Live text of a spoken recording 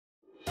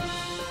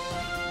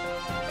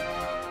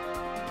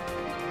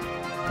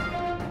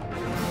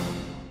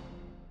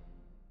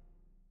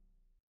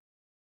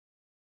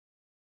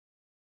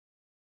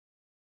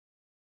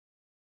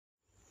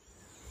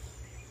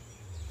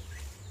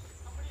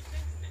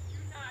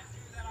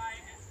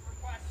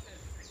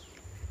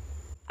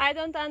I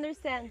don't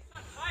understand.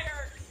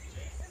 Hierarchy.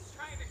 Jason's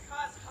trying to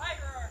cause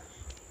hierarchy.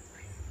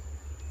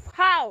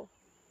 How?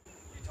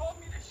 He told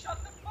me to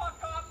shut the fuck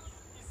up.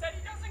 He said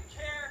he doesn't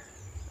care.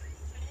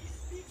 And he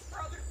speaks for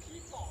other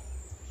people.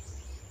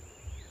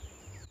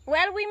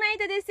 Well, we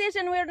made a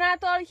decision. We're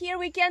not all here.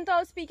 We can't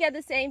all speak at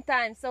the same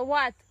time. So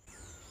what?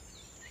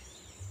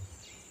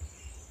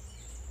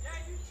 Yeah,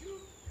 you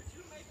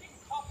two making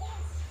couples?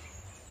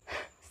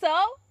 So?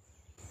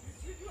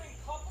 You two doing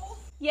couples?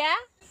 Yeah?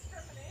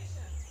 Discrimination.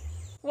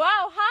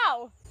 Wow,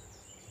 how?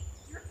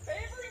 You're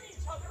favoring each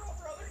other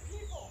over other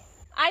people.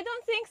 I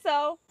don't think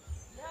so.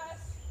 Yes.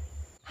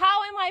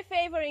 How am I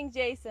favoring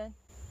Jason?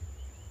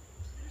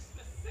 You're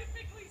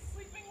specifically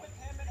sleeping with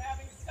him and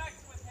having sex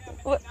with him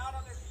and What? not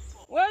other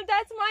people. Well,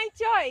 that's my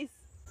choice.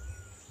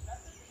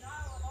 That's a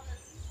denial of other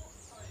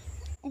people's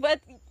choice. But,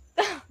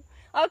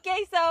 okay,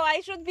 so I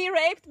should be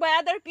raped by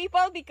other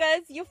people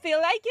because you feel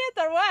like it,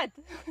 or what?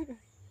 Rape?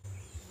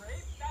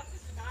 That's a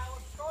denial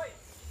of choice.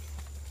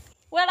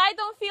 Well, I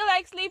don't feel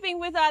like sleeping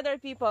with other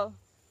people.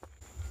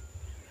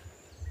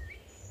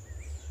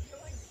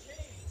 Feeling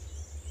shame.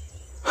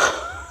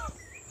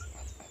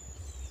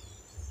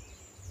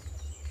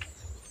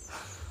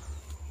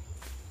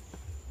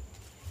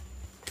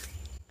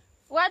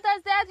 What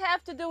does that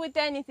have to do with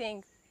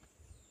anything?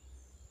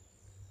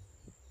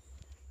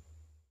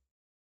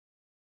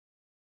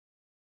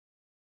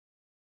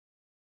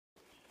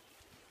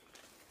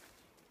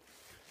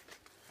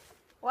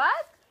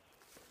 What?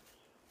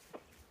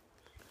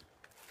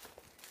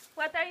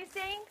 What are you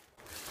saying?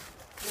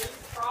 He's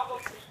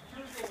probably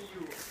using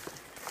you.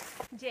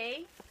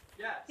 Jay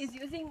Yes. is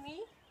using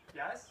me?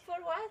 Yes? For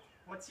what?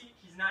 What's he?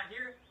 He's not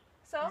here.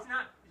 So?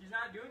 He's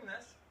not doing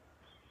this.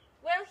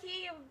 Well,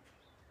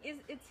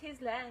 it's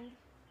his land.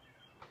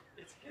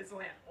 It's his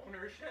land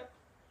ownership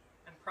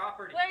and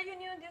property. Well, you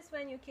knew this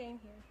when you came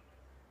here.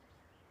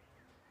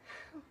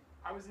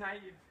 I was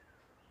naive.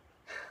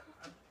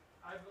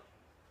 I've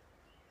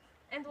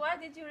And what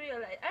did you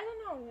realize? I don't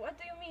know. What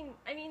do you mean?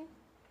 I mean,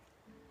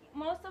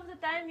 most of the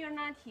time you're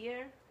not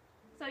here,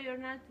 so you're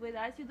not with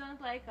us. You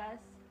don't like us.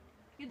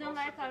 You don't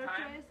Most like of the our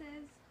time?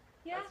 choices.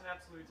 Yeah? That's an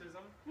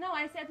absolutism. No,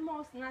 I said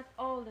most, not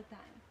all the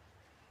time.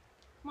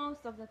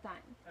 Most of the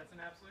time. That's an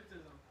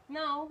absolutism.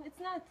 No, it's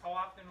not. How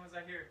often was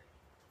I here?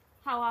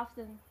 How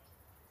often?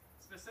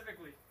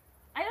 Specifically.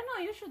 I don't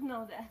know. You should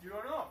know that. You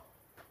don't know.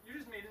 You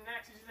just made an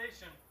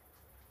accusation.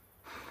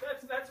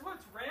 That's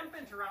what's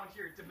rampant around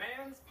here.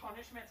 Demands,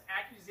 punishments,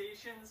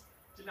 accusations,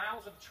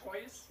 denials of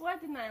choice,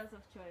 What denials of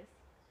choice?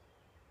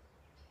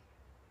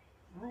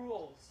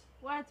 rules,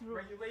 What rule?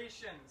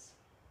 regulations.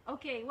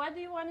 Okay, what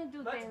do you want to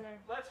do, Taylor?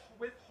 Let's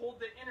withhold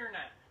the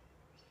internet.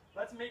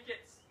 Let's make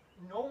it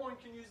no one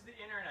can use the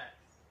internet.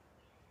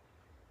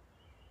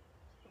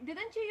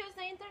 Didn't you use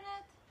the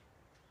internet?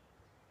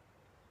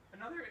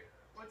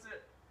 What's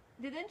it?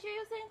 Didn't you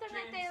use the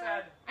internet, James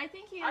Taylor? said, I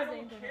think you used I the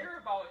don't internet. care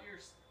about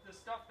the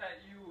stuff that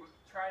you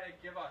try to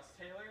give us,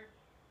 Taylor.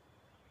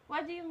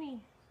 What do you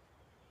mean?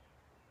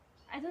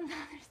 I don't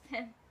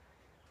understand.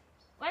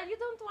 Well, you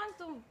don't want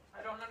to.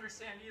 I don't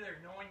understand either.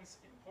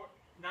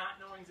 Not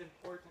knowing's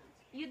important.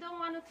 You don't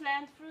want to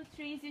plant fruit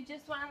trees. You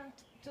just want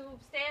to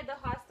stay at the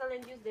hostel and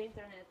use the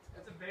internet.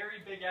 That's a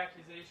very big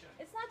accusation.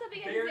 It's not a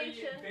big Very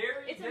accusation.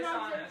 it's an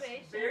dishonest.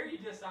 observation. Very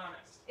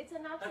dishonest. It's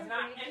an That's observation.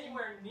 not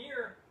anywhere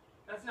near.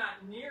 That's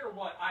not near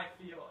what I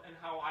feel and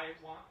how I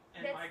want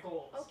and my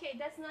goals. Okay,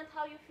 that's not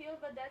how you feel,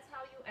 but that's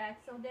how you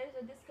act. So there's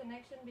a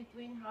disconnection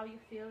between how you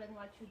feel and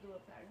what you do,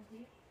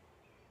 apparently.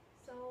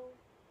 So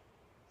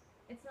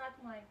it's not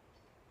my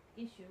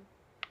issue.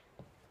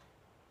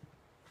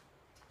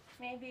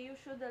 Maybe you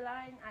should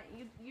align.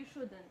 You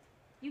shouldn't.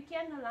 You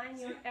can align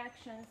your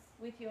actions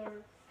with your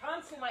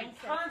Constantly,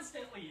 mindset.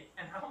 constantly.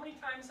 And how many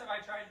times have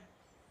I tried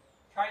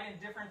in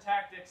different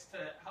tactics to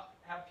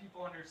have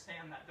people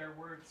understand that their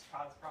words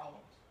cause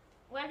problems?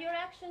 Well, your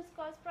actions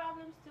cause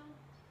problems too.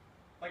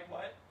 Like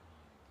what?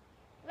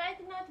 Like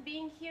not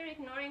being here,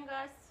 ignoring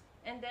us,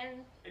 and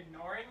then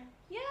Ignoring?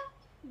 yeah,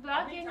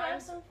 How many blocking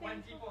times us on when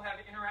Facebook. people have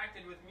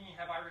interacted with me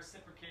have I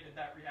reciprocated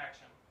that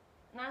reaction?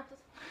 Not,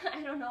 I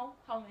don't know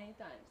how many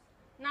times.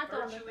 Not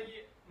all the time.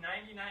 Virtually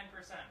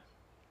 99%.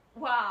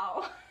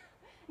 Wow,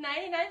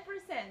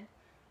 99%.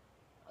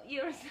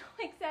 You're so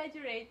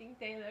exaggerating,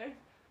 Taylor.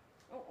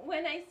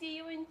 When I see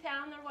you in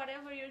town or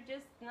whatever, you're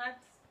just not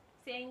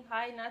saying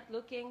hi, not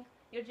looking.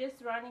 You're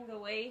just running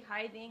away,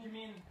 hiding. You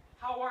mean,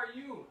 how are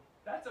you?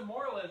 That's a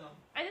moralism.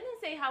 I didn't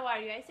say how are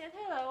you. I said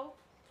hello.